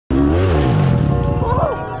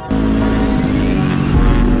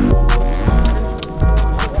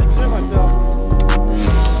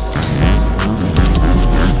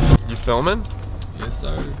filming? Yes,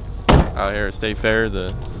 sir. Out here at Statefair,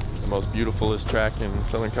 the most beautifulest track in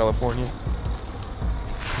Southern California.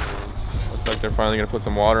 Looks like they're finally gonna put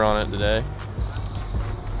some water on it today.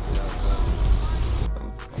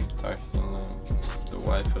 I'm texting the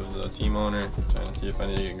wife of the team owner, trying to see if I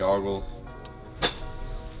need to get goggles.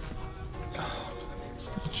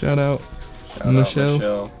 Shout out. Shout out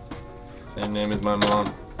Michelle. Same name as my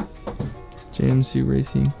mom. JMC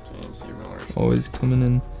Racing. JMC Motors. Always coming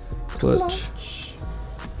in clutch.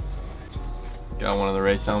 Got one of the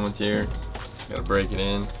race helmets here. Gotta break it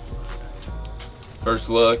in. First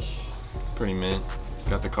look, pretty mint.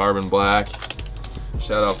 Got the carbon black.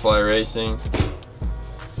 Shout out Fly Racing.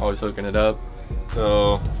 Always hooking it up.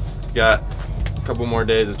 So, got a couple more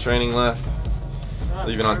days of training left.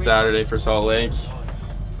 Leaving on Saturday for Salt Lake.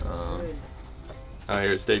 Out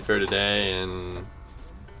here at Statefair today and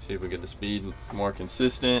see if we get the speed more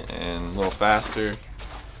consistent and a little faster.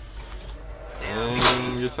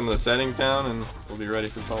 And get some of the settings down and we'll be ready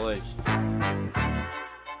for Salt Lake.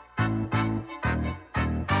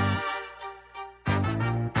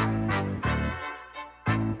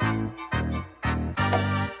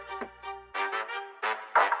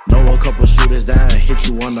 Know a couple shooters that hit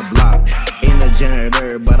you on the block. Ain't a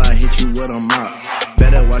janitor, but I hit you with a mop.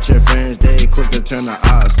 Better watch your friends, they quick to turn the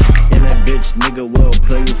odds. And that bitch nigga will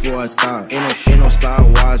play you for a thought. Ain't no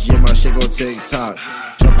style watch, yeah, my shit go tick-tock.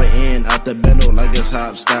 Jumping in out the bendo like it's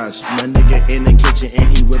hopscotch. My nigga in the kitchen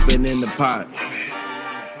and he whipping in the pot.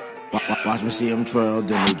 Watch me see him twirl,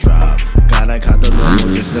 then he drop. Gotta cut the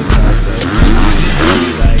logo just to cut the top.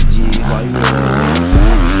 He like, G, why you always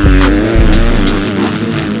stop?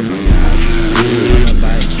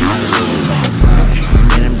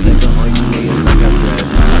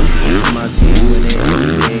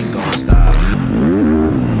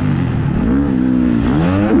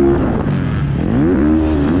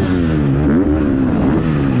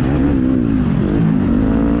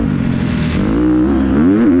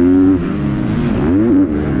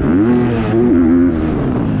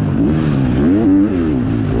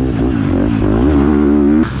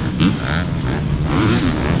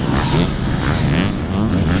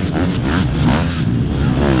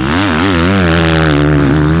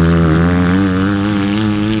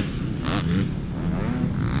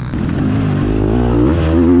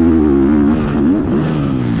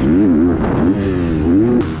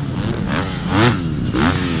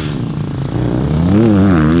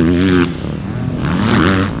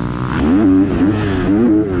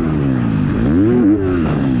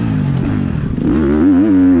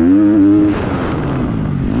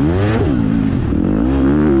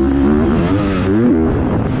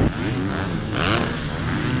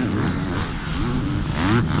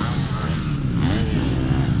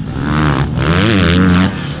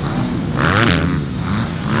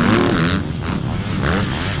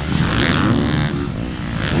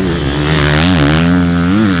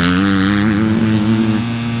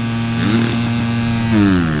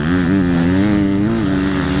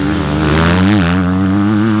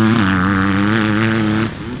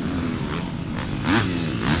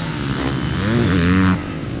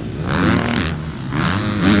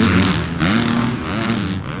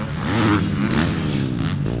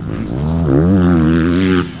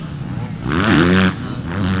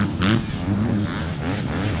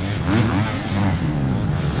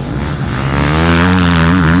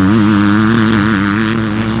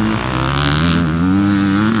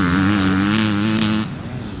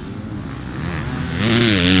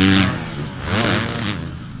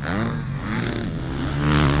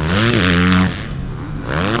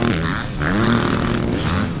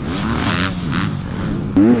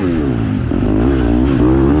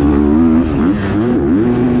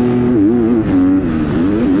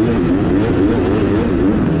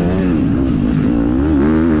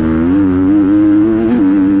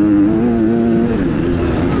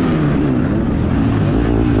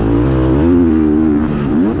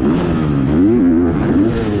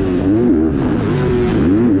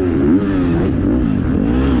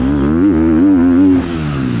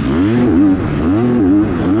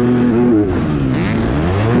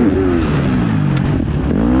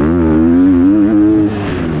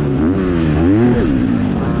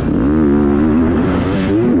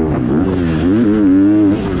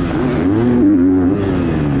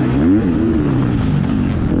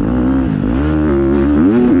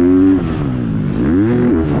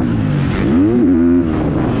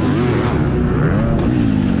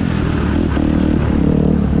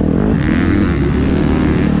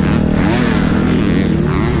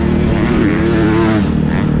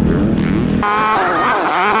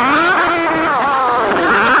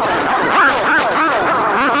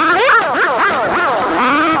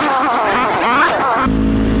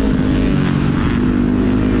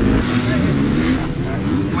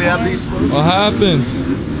 What happened?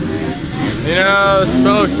 You know, the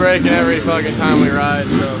spoke's breaking every fucking time we ride,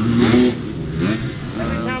 so.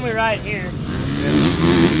 Every time we ride here.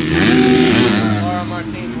 Laura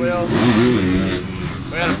Martine's wheel.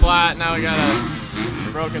 We had a flat, now we got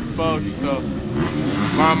a broken spoke, so.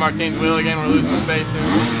 Laura Martine's wheel again, we're losing the space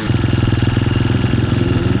soon.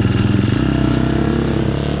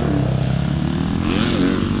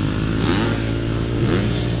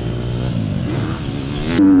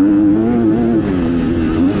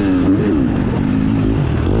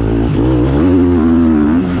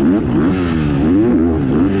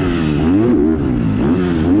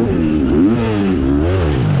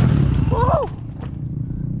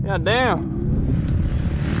 God damn.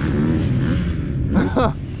 You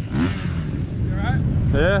alright?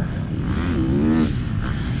 Yeah.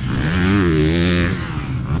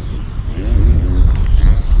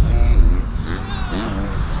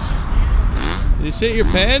 Did you shit your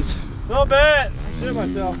pants? A little bit. I shit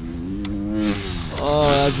myself. Oh,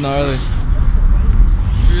 that's gnarly.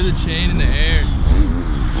 Threw the chain in the air.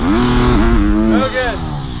 So good.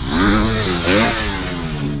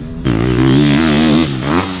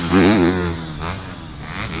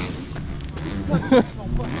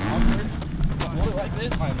 Hold it like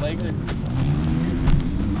this, my legs are...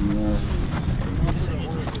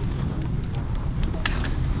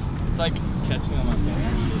 It's like catching on my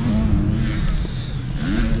pants.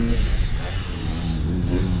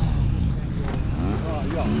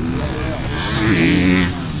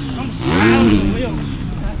 I'm sliding the wheel.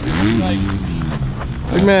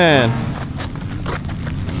 Big man.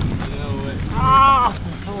 Ah,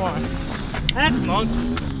 come on. That's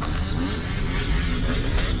monkey.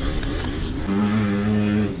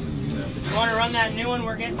 You want to run that new one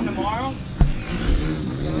we're getting tomorrow?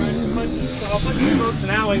 I'll put some spokes in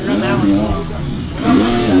that way, run that one tomorrow.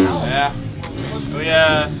 Yeah. We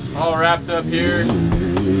all wrapped up here.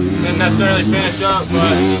 Didn't necessarily finish up,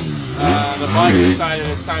 but the bike decided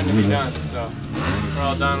it's time to be done. So we're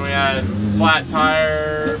all done. We had flat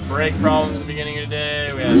tire, brake problems at the beginning of the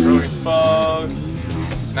day. We had broken spokes.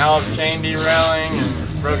 Now a chain derailing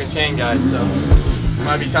and broken chain guide. So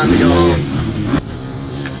might be time to go home.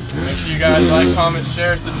 Make sure you guys like, comment,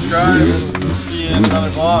 share, subscribe, and see you in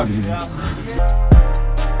another vlog.